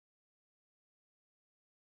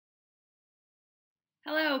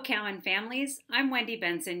Hello, Cowan families. I'm Wendy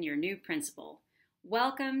Benson, your new principal.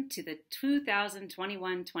 Welcome to the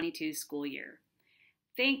 2021-22 school year.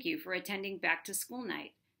 Thank you for attending Back to School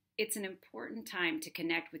Night. It's an important time to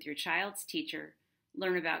connect with your child's teacher,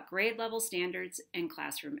 learn about grade level standards and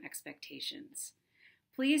classroom expectations.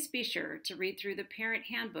 Please be sure to read through the parent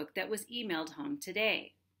handbook that was emailed home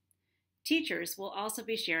today. Teachers will also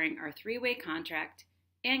be sharing our three-way contract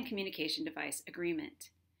and communication device agreement.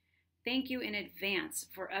 Thank you in advance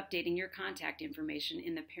for updating your contact information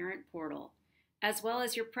in the parent portal, as well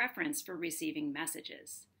as your preference for receiving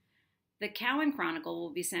messages. The Cowan Chronicle will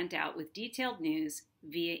be sent out with detailed news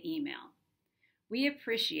via email. We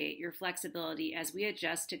appreciate your flexibility as we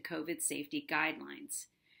adjust to COVID safety guidelines.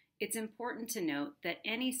 It's important to note that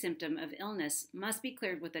any symptom of illness must be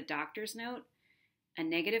cleared with a doctor's note, a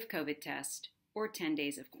negative COVID test, or 10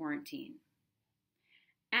 days of quarantine.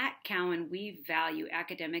 At Cowan, we value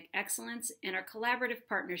academic excellence and our collaborative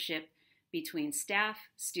partnership between staff,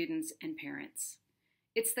 students, and parents.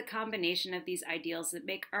 It's the combination of these ideals that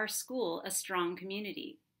make our school a strong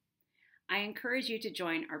community. I encourage you to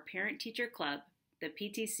join our Parent-Teacher Club, the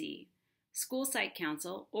PTC, School Site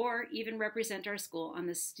Council, or even represent our school on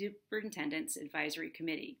the Superintendent's Advisory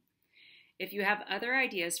Committee. If you have other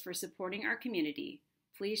ideas for supporting our community,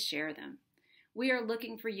 please share them. We are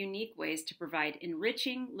looking for unique ways to provide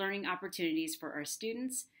enriching learning opportunities for our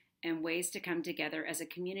students and ways to come together as a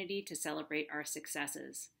community to celebrate our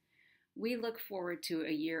successes. We look forward to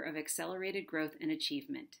a year of accelerated growth and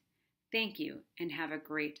achievement. Thank you, and have a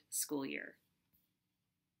great school year.